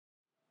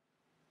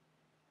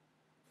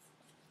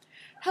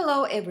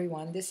Hello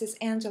everyone, this is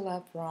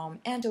Angela from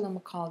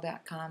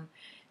angelamccall.com.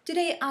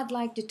 Today I'd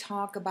like to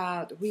talk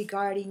about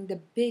regarding the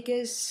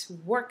biggest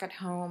work at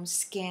home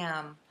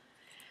scam.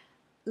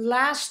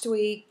 Last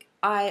week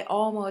I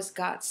almost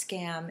got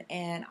scammed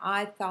and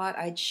I thought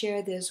I'd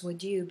share this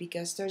with you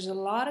because there's a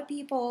lot of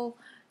people,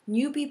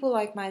 new people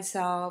like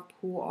myself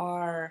who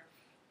are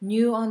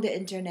new on the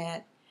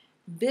internet,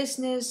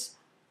 business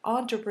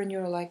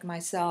entrepreneur like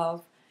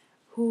myself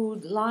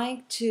who'd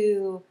like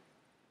to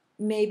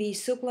maybe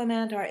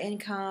supplement our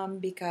income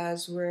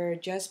because we're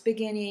just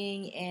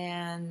beginning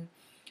and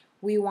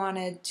we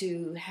wanted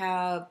to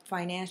have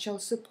financial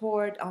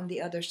support on the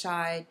other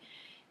side.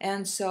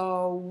 And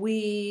so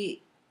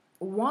we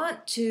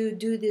want to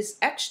do this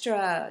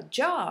extra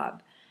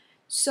job.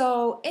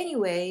 So,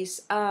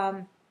 anyways,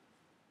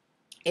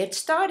 it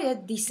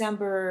started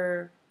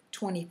December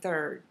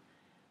 23rd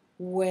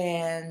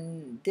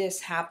when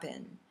this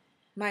happened.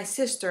 My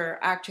sister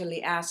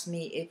actually asked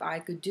me if I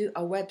could do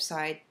a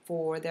website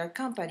for their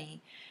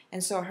company.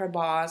 And so her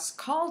boss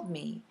called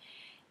me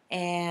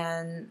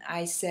and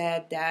I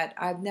said that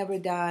I've never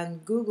done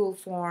Google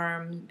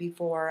form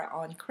before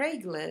on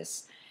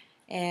Craigslist,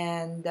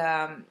 and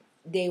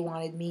they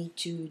wanted me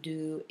to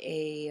do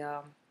a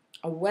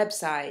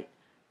website,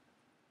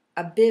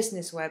 a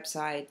business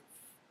website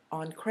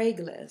on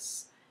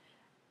Craigslist.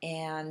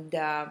 And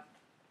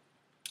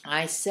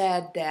I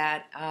said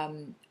that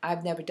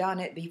I've never done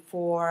it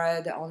before.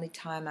 The only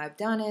time I've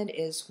done it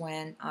is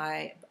when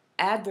I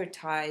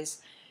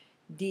advertised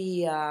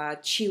the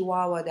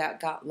Chihuahua that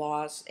got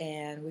lost,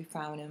 and we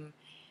found him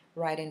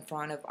right in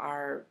front of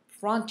our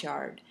front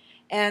yard.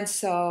 And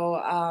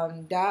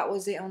so that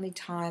was the only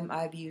time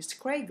I've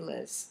used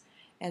Craigslist.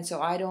 And so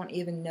I don't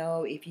even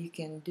know if you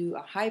can do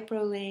a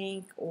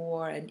hyperlink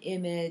or an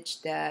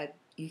image that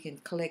you can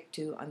click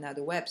to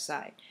another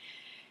website.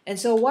 And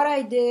so what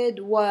I did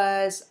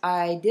was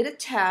I did a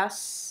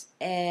test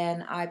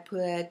and I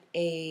put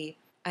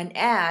an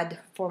ad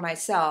for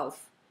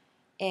myself.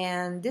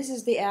 And this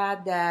is the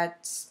ad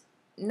that's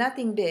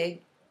nothing big.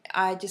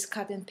 I just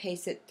cut and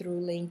paste it through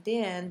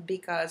LinkedIn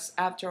because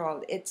after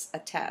all it's a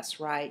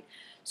test, right?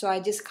 So I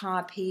just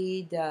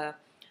copied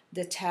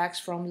the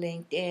text from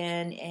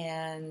LinkedIn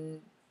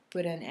and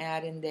put an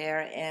ad in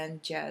there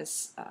and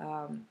just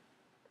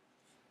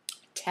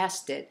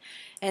test it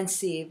and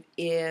see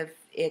if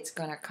it's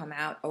gonna come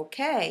out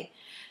okay.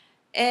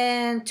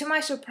 And to my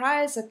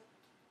surprise, a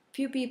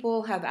few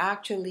people have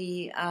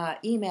actually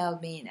emailed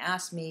me and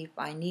asked me if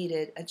I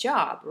needed a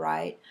job,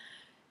 right?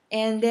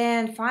 And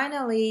then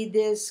finally,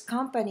 this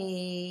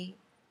company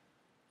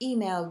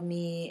emailed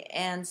me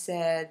and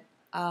said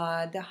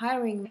the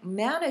hiring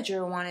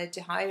manager wanted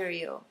to hire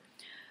you.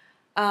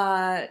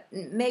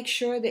 Make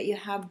sure that you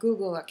have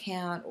Google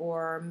account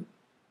or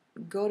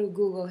go to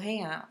Google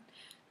Hangout.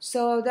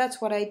 So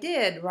that's what I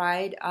did,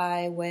 right?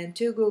 I went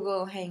to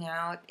Google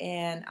Hangout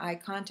and I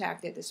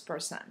contacted this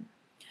person.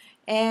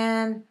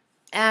 And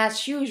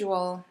as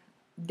usual,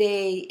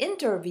 they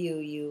interview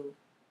you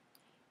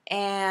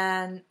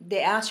and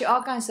they ask you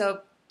all kinds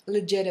of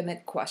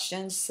legitimate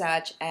questions,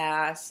 such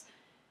as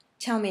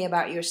tell me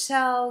about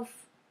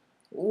yourself,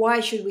 why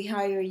should we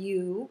hire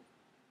you,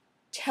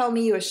 tell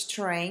me your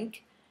strength,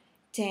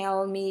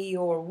 tell me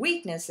your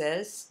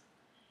weaknesses.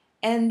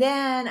 And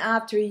then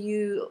after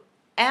you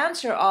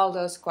answer all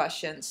those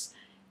questions,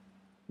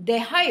 they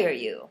hire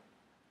you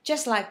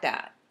just like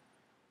that.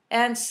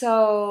 And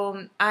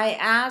so I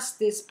asked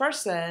this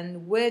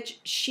person, which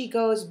she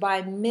goes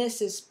by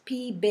Mrs.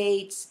 P.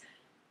 Bates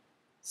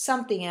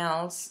something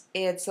else.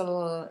 It's a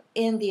little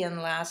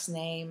Indian last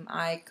name.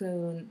 I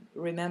couldn't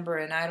remember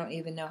and I don't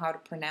even know how to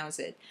pronounce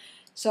it.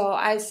 So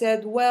I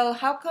said, well,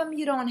 how come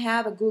you don't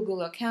have a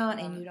Google account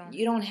and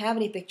you don't have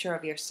any picture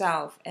of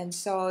yourself? And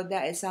so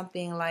that is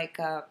something like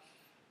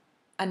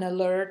an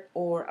alert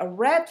or a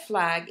red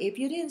flag if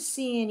you didn't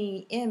see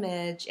any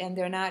image and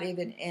they're not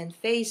even in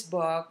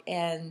Facebook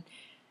and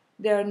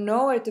they're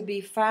nowhere to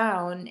be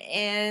found.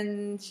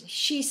 And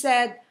she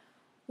said,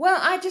 well,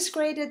 I just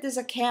created this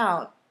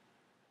account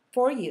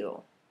for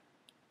you.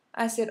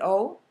 I said,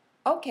 oh,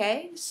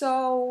 okay.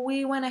 So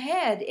we went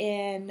ahead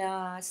and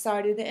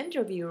started the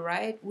interview,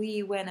 right?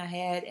 We went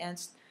ahead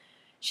and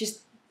she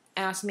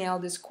asked me all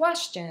these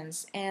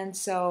questions. And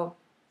so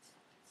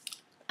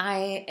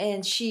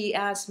she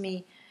asked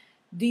me,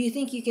 do you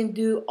think you can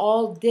do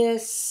all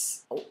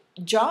this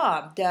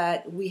job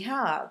that we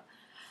have?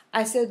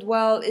 I said,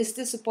 well, is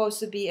this supposed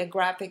to be a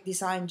graphic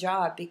design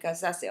job?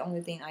 Because that's the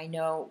only thing I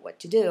know what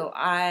to do.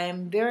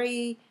 I'm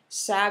very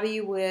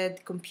savvy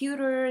with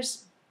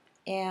computers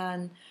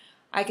and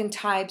I can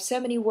type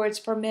 70 words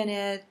per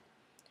minute.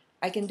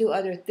 I can do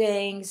other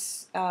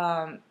things,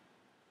 So,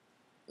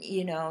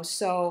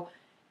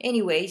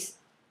 anyways,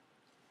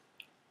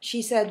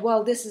 she said,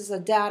 well, this is a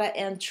data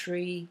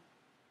entry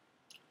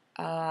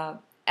uh,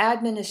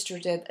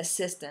 administrative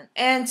assistant.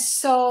 And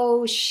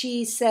so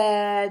she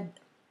said,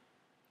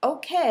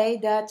 okay,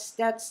 that's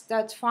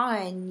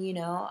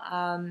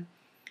fine.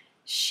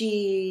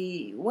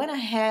 She went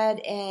ahead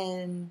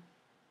and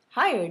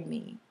hired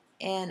me,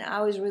 and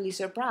I was really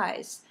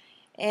surprised.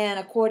 And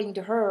according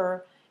to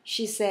her,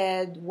 she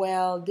said,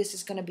 well, this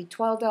is going to be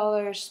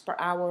 $12 per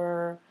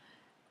hour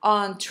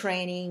on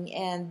training,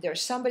 and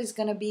there's somebody's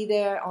going to be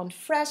there on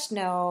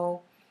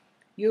Fresno.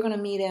 You're going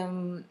to meet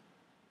him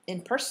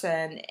in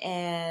person,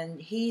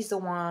 and he's the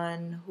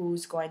one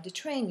who's going to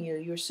train you,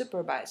 your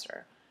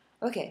supervisor.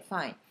 Okay,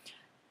 fine.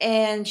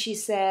 And she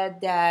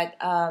said that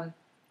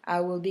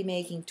I will be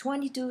making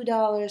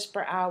 $22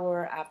 per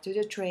hour after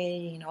the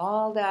training,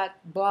 all that,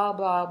 blah,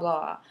 blah,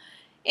 blah.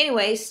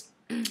 Anyways,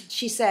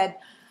 she said,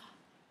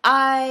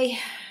 I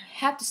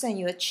have to send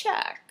you a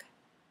check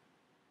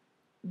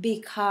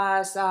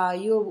because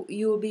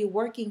you'll be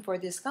working for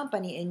this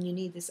company and you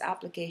need this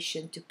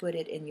application to put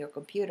it in your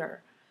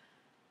computer.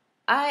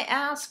 I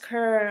asked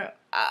her,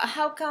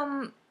 how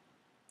come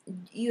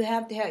you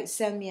have to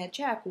send me a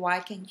check? Why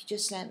can't you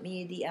just send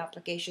me the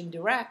application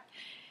direct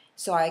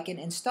so I can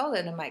install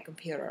it on my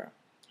computer?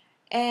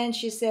 And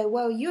she said,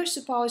 well, you're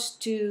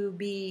supposed to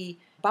be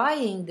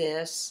buying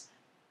this,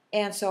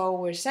 and so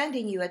we're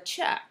sending you a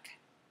check.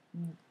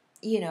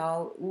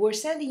 We're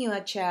sending you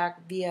a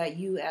check via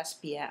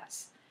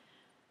USPS.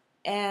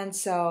 And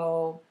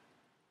so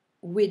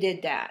we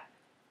did that.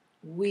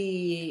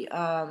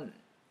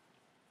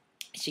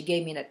 She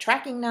gave me the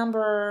tracking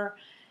number,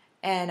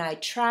 and I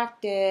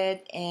tracked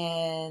it,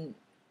 and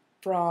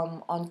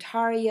from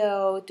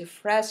Ontario to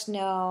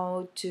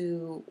Fresno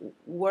to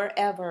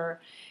wherever,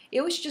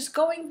 it was just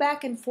going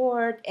back and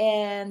forth,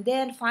 and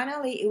then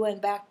finally it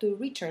went back to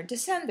return to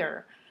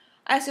sender.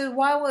 I said,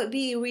 why would it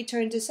be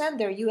return to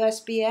sender?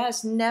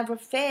 USPS never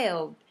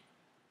failed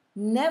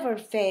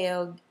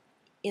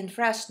in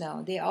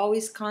Fresno. They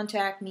always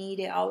contact me,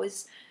 they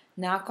always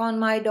knock on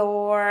my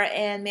door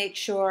and make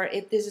sure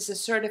if this is a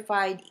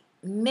certified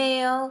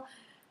mail,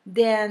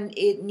 then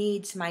it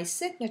needs my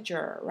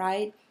signature,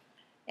 right?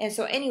 And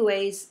so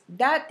anyways,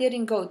 that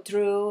didn't go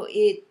through.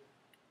 It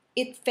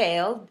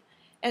failed.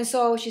 And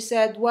so she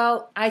said,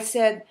 well, I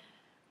said,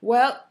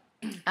 well,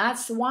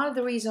 that's one of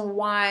the reasons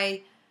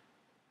why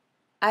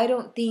I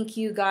don't think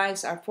you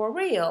guys are for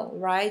real,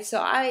 right? So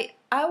I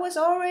was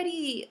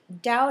already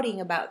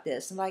doubting about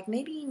this, like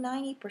maybe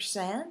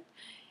 90%.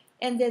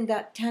 And then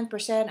that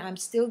 10%, I'm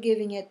still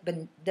giving it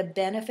the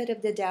benefit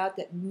of the doubt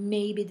that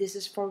maybe this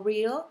is for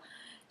real.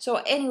 So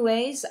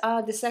anyways,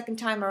 the second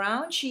time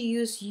around, she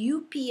used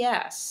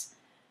UPS,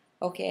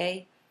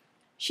 okay?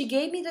 She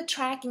gave me the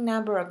tracking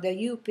number of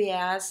the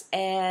UPS,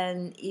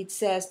 and it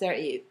says there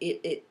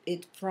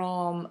it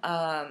from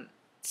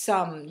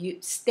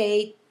some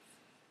state,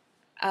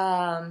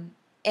 and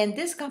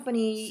this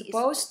company is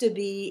supposed to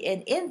be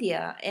in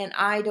India, and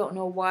I don't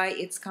know why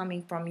it's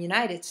coming from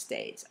United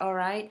States, all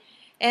right?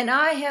 And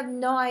I have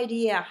no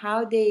idea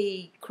how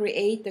they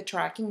create the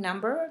tracking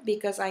number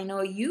because I know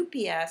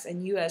UPS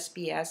and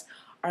USPS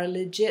are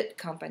legit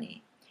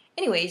company.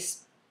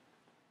 Anyways,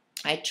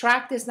 I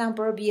tracked this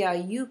number via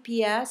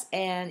UPS,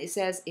 and it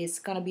says it's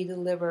going to be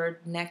delivered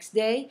next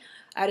day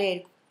at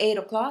 8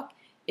 o'clock.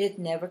 It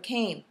never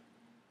came.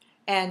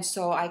 And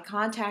so I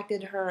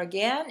contacted her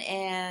again,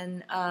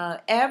 and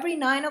every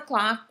 9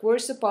 o'clock we're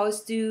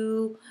supposed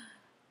to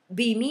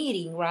be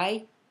meeting,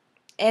 right?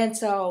 And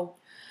so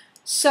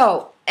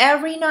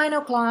every 9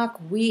 o'clock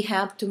we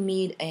have to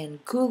meet in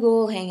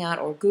Google Hangout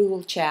or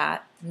Google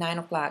Chat. 9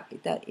 o'clock,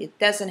 it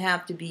doesn't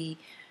have to be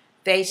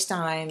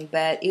FaceTime,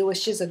 but it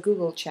was just a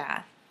Google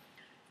Chat.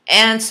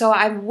 And so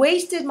I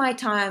wasted my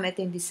time, I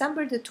think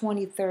December the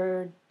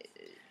 23rd.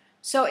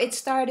 So it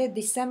started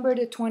December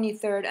the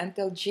 23rd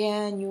until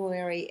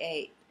January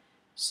 8th.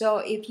 So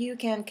if you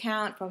can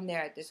count from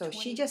there, so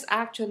she just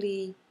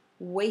actually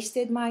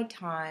wasted my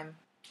time,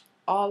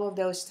 all of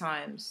those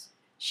times.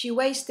 She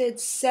wasted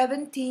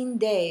 17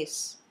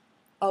 days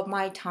of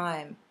my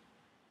time,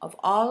 of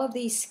all of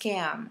these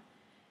scams.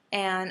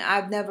 And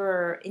I've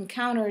never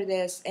encountered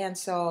this, and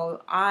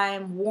so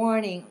I'm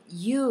warning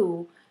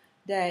you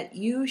that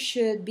you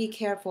should be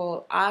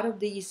careful out of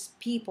these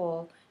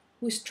people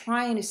who's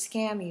trying to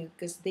scam you,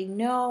 because they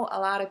know a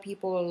lot of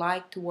people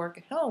like to work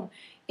at home.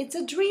 It's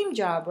a dream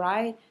job,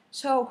 right?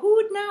 So who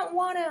would not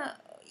want to,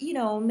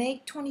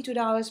 make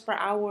 $22 per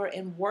hour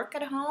and work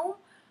at home?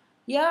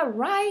 Yeah,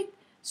 right.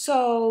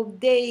 So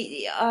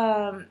they,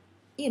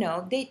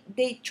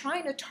 they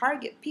trying to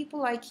target people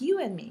like you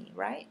and me,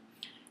 right?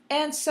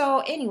 And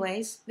so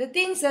anyways, the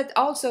things that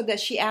also that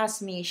she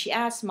asked me, she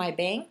asked my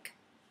bank,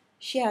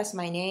 she asked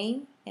my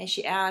name, and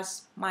she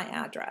asked my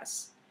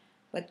address.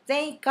 But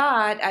thank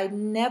God I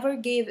never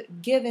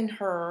given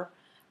her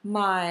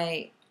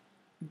my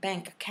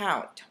bank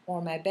account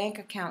or my bank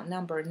account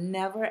number.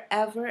 Never,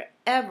 ever,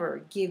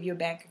 ever give your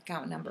bank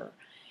account number.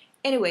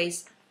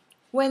 Anyways,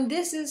 when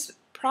this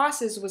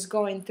process was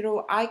going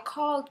through, I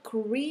called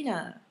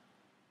Karina,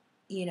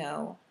 you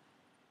know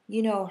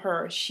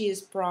her. She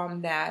is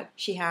from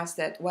she has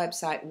that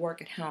website,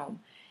 Work at Home.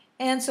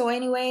 And so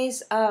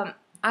anyways,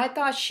 I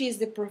thought she's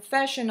the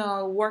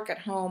professional work at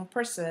home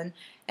person.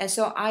 And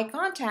so I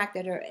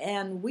contacted her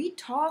and we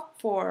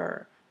talked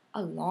for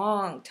a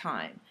long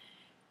time.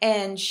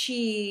 And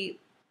she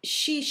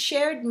she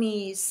shared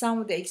me some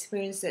of the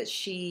experience that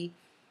she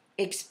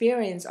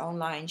experienced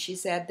online. She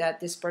said that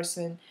this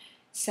person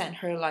sent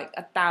her like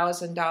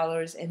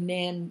 $1,000 and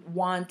then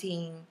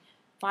wanting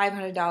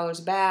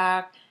 $500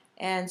 back.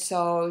 And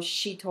so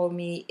she told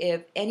me,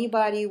 if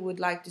anybody would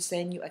like to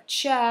send you a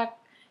check,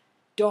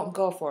 don't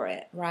go for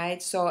it,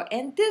 right? So,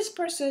 and this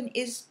person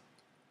is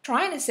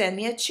trying to send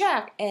me a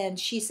check, and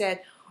she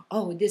said,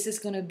 oh, this is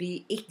going to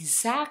be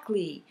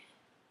exactly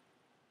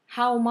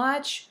how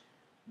much,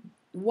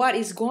 what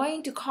is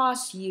going to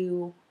cost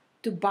you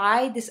to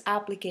buy this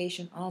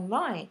application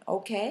online,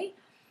 okay?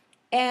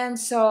 And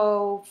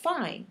so,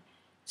 fine.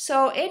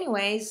 So,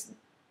 anyways,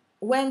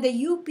 when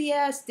the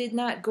UPS did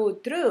not go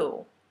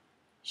through,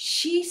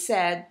 she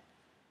said,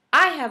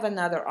 I have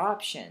another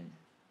option.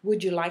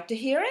 Would you like to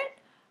hear it?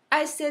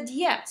 I said,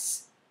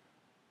 yes.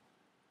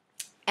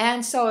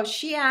 And so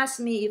she asked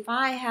me if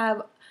I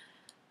have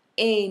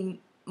a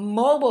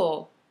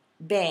mobile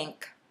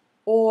bank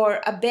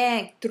or a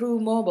bank through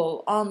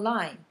mobile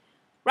online.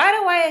 Right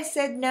away I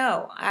said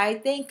no. I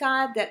thank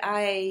God that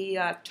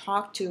I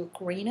talked to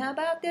Karina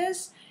about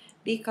this,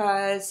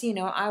 because, you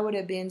know, I would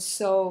have been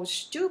so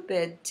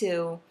stupid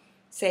to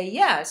say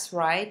yes,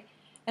 right?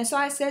 And so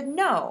I said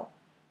no.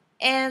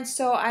 And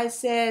so I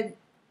said,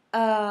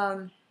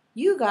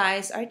 you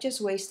guys are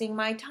just wasting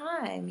my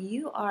time.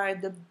 You are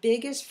the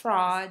biggest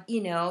fraud.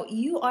 You know,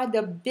 you are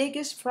the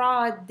biggest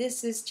fraud.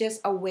 This is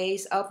just a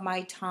waste of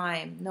my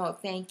time. No,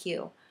 thank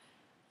you.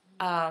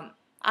 Um,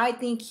 I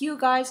think you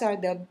guys are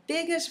the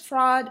biggest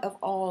fraud of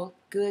all.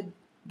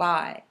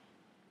 Goodbye.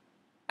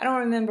 I don't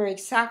remember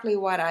exactly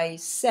what I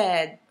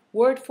said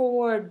word for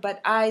word,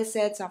 but I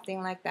said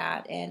something like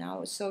that, and I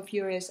was so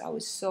furious. I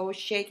was so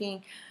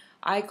shaking.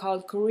 I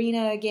called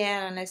Karina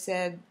again and I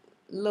said,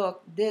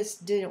 look, this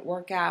didn't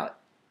work out.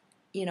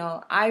 You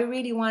know, I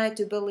really wanted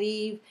to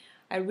believe,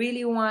 I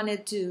really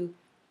wanted to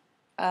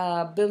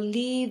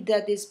believe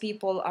that these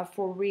people are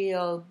for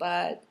real,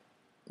 but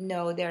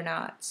no, they're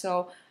not.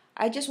 So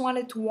I just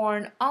wanted to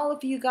warn all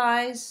of you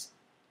guys,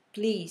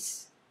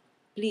 please,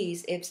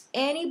 please, if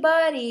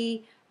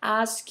anybody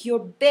asks your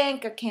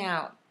bank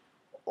account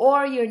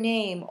or your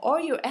name or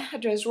your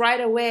address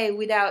right away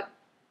without,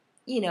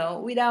 you know,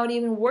 without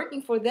even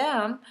working for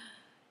them,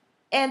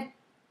 and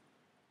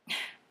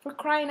for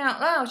crying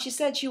out loud, she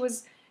said she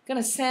was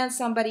gonna send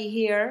somebody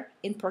here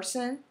in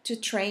person to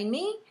train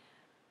me.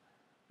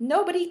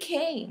 Nobody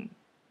came.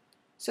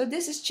 So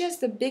this is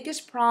just the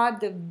biggest fraud,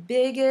 the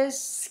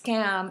biggest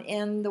scam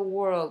in the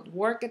world.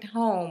 Work at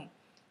home.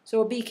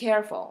 So be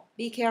careful.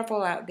 Be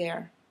careful out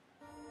there.